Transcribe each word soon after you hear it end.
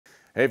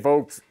Hey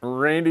folks,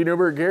 Randy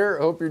Newberg here.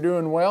 Hope you're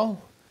doing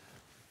well.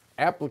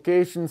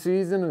 Application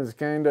season is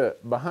kind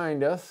of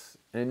behind us,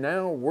 and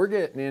now we're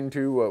getting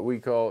into what we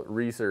call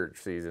research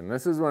season.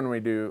 This is when we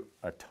do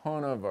a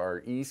ton of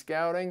our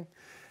e-scouting,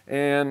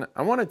 and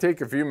I want to take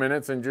a few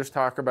minutes and just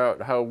talk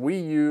about how we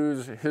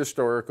use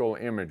historical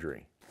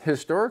imagery.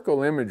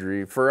 Historical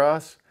imagery for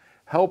us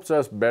helps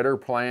us better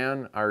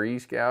plan our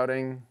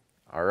e-scouting,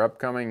 our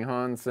upcoming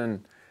hunts,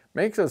 and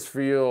makes us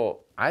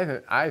feel,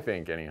 I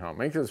think anyhow,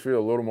 makes us feel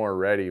a little more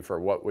ready for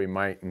what we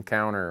might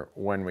encounter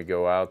when we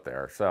go out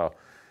there. So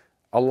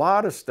a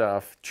lot of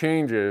stuff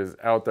changes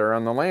out there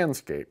on the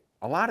landscape.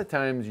 A lot of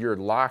times you're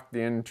locked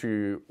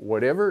into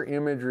whatever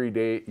imagery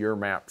date your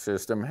map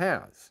system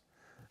has.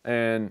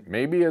 And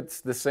maybe it's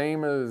the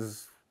same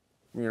as,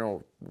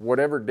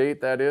 whatever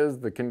date that is,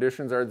 the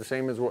conditions are the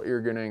same as what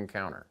you're going to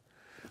encounter.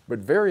 But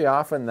very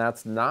often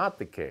that's not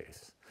the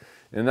case.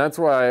 And that's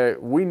why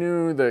we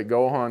knew that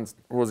GOHUNT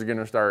was going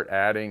to start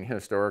adding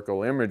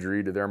historical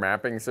imagery to their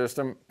mapping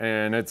system,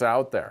 and it's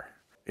out there.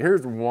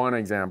 Here's one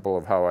example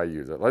of how I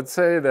use it. Let's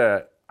say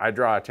that I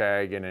draw a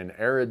tag in an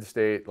arid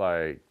state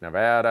like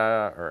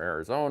Nevada or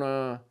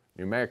Arizona,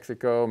 New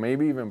Mexico,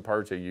 maybe even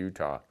parts of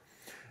Utah.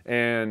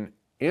 And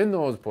in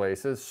those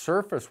places,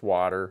 surface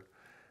water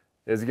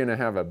is going to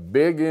have a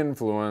big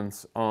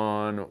influence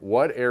on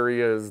what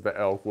areas the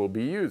elk will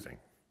be using.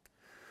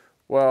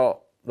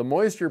 Well, the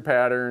moisture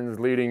patterns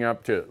leading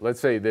up to,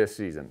 let's say this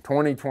season,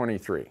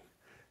 2023,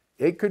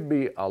 it could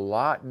be a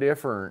lot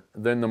different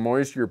than the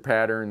moisture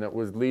pattern that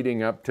was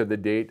leading up to the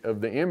date of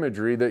the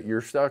imagery that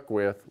you're stuck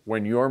with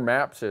when your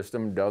map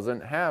system doesn't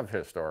have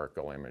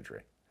historical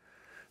imagery.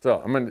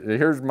 So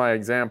here's my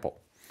example.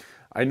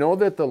 I know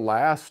that the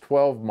last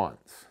 12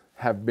 months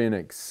have been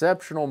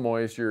exceptional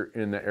moisture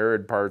in the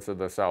arid parts of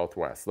the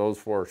Southwest, those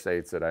 4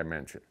 states that I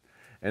mentioned,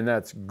 and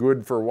that's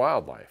good for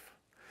wildlife.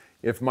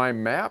 If my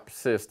map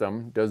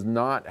system does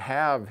not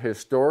have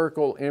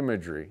historical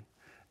imagery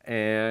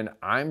and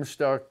I'm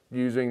stuck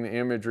using the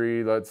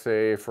imagery, let's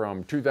say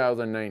from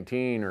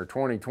 2019 or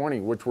 2020,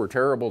 which were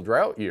terrible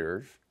drought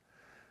years,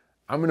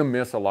 I'm going to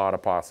miss a lot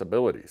of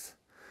possibilities.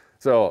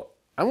 So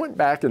I went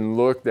back and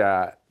looked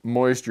at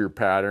moisture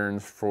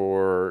patterns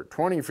for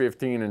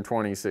 2015 and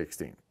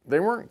 2016. They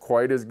weren't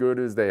quite as good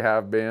as they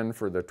have been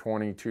for the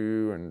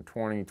 22 and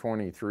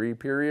 2023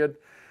 period,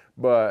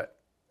 but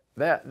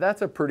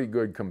that's a pretty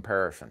good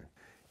comparison.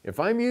 If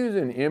I'm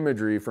using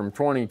imagery from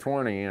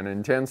 2020, an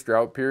intense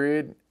drought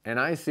period, and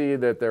I see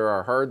that there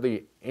are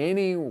hardly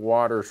any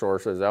water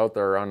sources out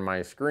there on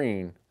my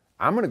screen,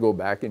 I'm going to go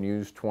back and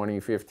use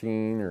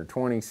 2015 or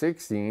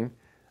 2016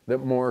 that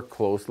more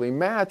closely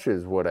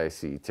matches what I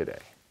see today.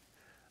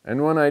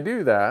 And when I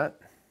do that,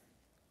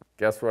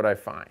 guess what I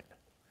find?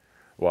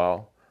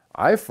 Well,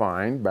 I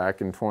find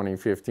back in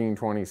 2015,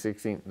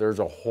 2016, there's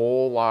a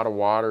whole lot of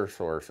water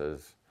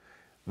sources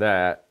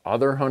that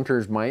other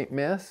hunters might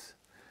miss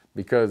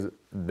because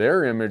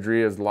their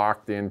imagery is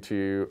locked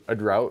into a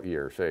drought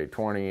year, say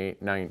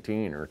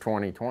 2019 or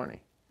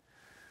 2020.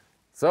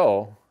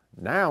 So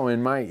now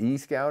in my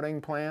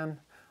e-scouting plan,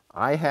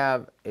 I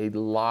have a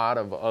lot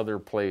of other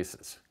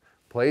places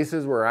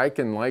where I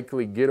can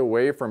likely get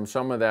away from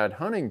some of that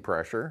hunting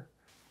pressure,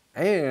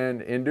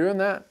 and in doing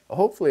that,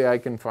 hopefully I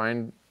can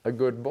find a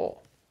good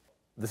bull.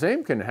 The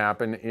same can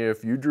happen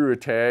if you drew a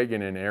tag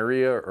in an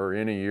area or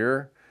in a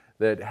year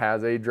that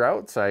has a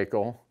drought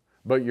cycle,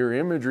 but your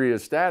imagery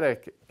is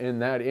static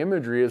and that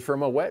imagery is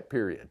from a wet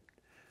period.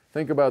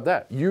 Think about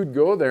that. You'd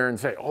go there and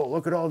say, oh,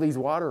 look at all these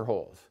water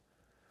holes.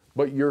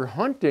 But you're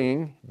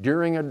hunting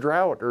during a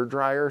drought or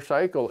drier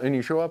cycle and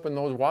you show up and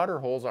those water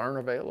holes aren't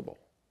available.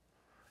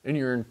 And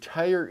your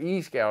entire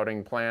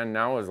e-scouting plan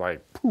now is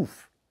like,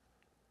 poof.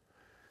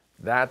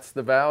 That's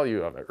the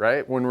value of it,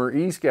 right? When we're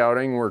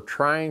e-scouting, we're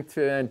trying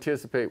to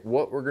anticipate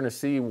what we're going to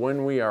see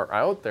when we are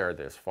out there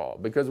this fall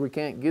because we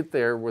can't get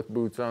there with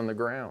boots on the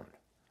ground.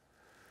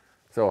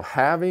 So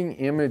having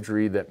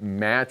imagery that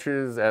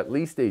matches at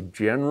least a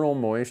general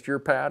moisture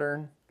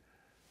pattern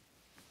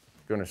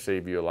is going to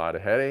save you a lot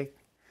of headache,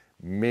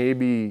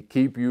 maybe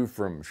keep you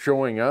from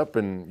showing up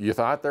and you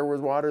thought there was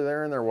water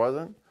there and there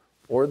wasn't.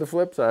 Or the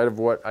flip side of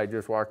what I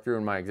just walked through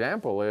in my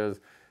example is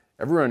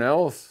everyone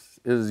else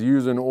is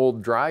using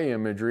old dry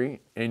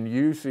imagery and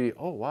you see,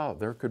 oh wow,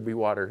 there could be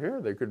water here,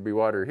 there could be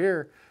water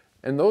here.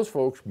 And those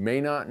folks may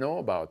not know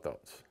about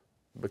those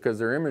because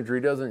their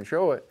imagery doesn't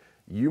show it.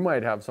 You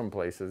might have some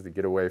places to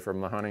get away from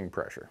the hunting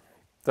pressure.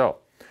 So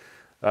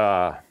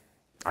I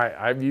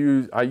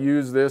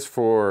use this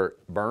for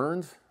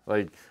burns.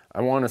 Like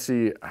I want to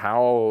see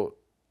how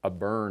a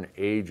burn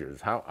ages,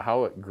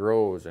 how it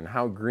grows and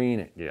how green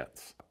it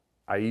gets.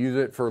 I use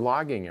it for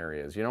logging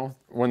areas.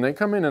 When they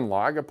come in and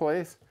log a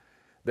place,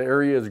 the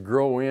areas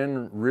grow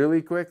in really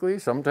quickly.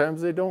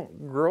 Sometimes they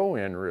don't grow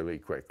in really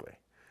quickly.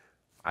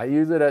 I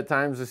use it at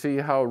times to see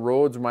how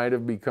roads might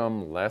have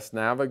become less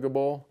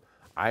navigable.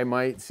 I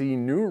might see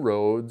new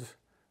roads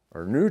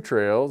or new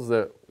trails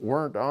that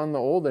weren't on the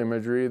old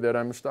imagery that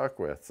I'm stuck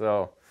with.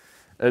 So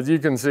as you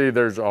can see,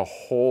 there's a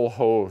whole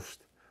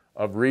host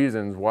of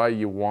reasons why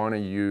you want to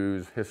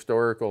use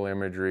historical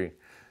imagery.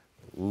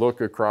 Look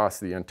across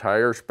the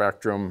entire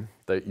spectrum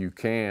that you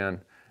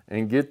can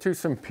and get to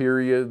some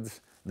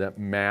periods that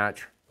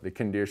match the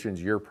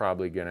conditions you're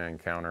probably going to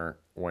encounter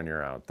when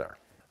you're out there.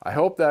 I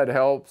hope that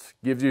helps,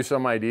 gives you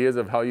some ideas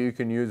of how you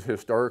can use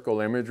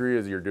historical imagery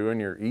as you're doing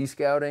your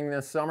e-scouting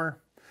this summer,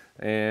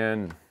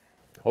 and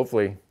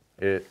hopefully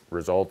it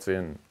results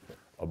in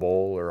a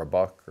bull or a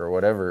buck or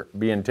whatever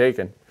being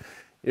taken.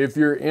 If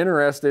you're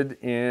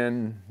interested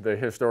in the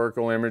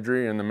historical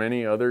imagery and the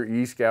many other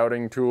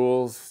e-scouting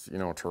tools, you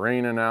know,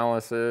 terrain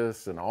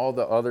analysis and all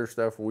the other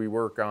stuff we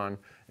work on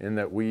and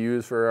that we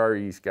use for our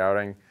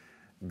e-scouting,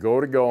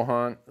 go to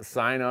GOHUNT,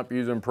 sign up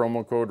using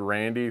promo code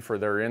Randy for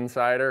their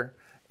insider,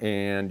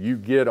 and you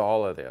get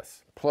all of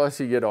this. Plus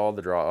you get all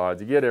the draw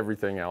odds, you get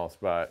everything else.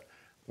 But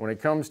when it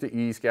comes to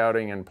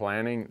e-scouting and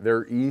planning,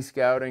 their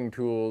e-scouting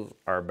tools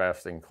are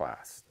best in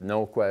class.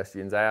 No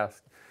questions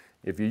asked.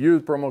 If you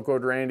use promo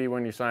code Randy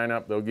when you sign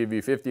up, they'll give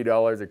you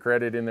 $50 of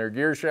credit in their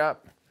gear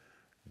shop.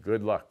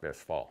 Good luck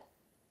this fall.